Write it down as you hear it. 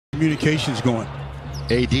communications going.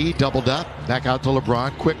 AD doubled up, back out to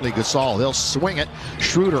LeBron, quickly Gasol, he'll swing it,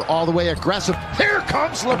 Schroeder all the way aggressive, here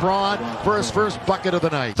comes LeBron for his first bucket of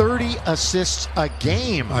the night. 30 assists a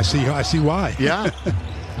game. I see why. Yeah,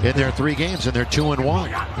 in their 3 games, and they're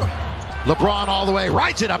 2-1. LeBron all the way,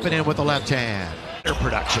 rides it up and in with the left hand. Their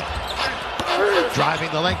production.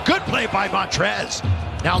 Driving the lane, good play by Montrez.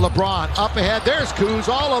 Now LeBron up ahead, there's Kuz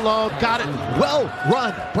all alone, got it, well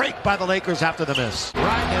run, break by the Lakers after the miss.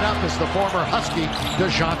 Riding it up is the former Husky,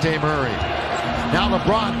 DeJounte Murray. Now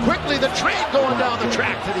LeBron, quickly the train going down the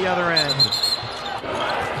track to the other end.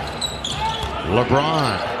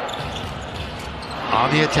 LeBron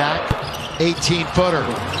on the attack, 18-footer,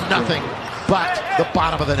 nothing but the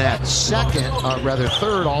bottom of the net.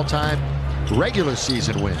 Third all-time regular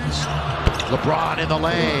season wins. LeBron in the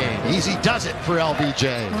lane. Easy does it for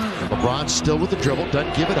LBJ. LeBron still with the dribble,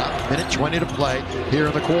 doesn't give it up. Minute 20 to play here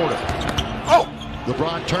in the quarter. Oh!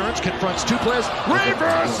 LeBron turns, confronts 2 players.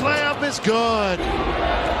 Reverse layup is good.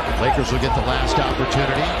 Lakers will get the last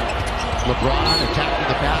opportunity. LeBron attacking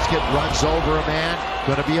the basket, runs over a man.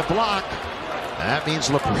 Going to be a block. That means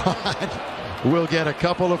LeBron will get a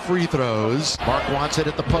couple of free throws. Mark wants it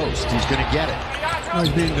at the post. He's going to get it. He's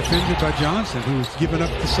being defended by Johnson, who's giving up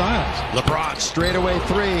the size. LeBron straightaway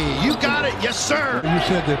 3. You got it, yes sir. You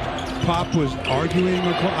said that Pop was arguing.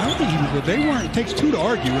 I don't think he was. They weren't. It takes 2 to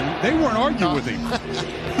argue, and they weren't arguing with him.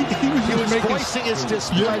 he was voicing his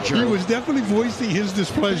displeasure. Yeah, he was definitely voicing his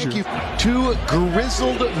displeasure. 2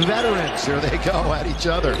 grizzled veterans. There they go at each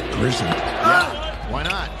other. Grizzled. Yeah, why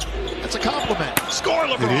not? That's a compliment. Score,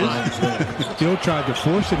 LeBron. It is. Still tried to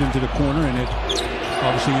force it into the corner, and it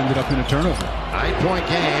obviously ended up in a turnover. 9-point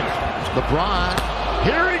game. LeBron,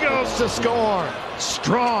 here he goes to score.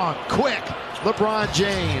 Strong, quick, LeBron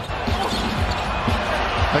James.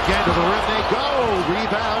 Again to the rim they go.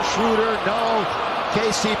 Rebound, Schroeder, no.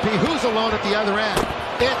 KCP, who's alone at the other end?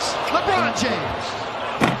 It's LeBron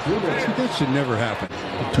James. That should never happen.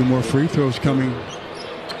 2 more free throws coming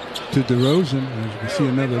to DeRozan. As we see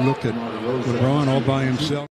another look at LeBron all by himself.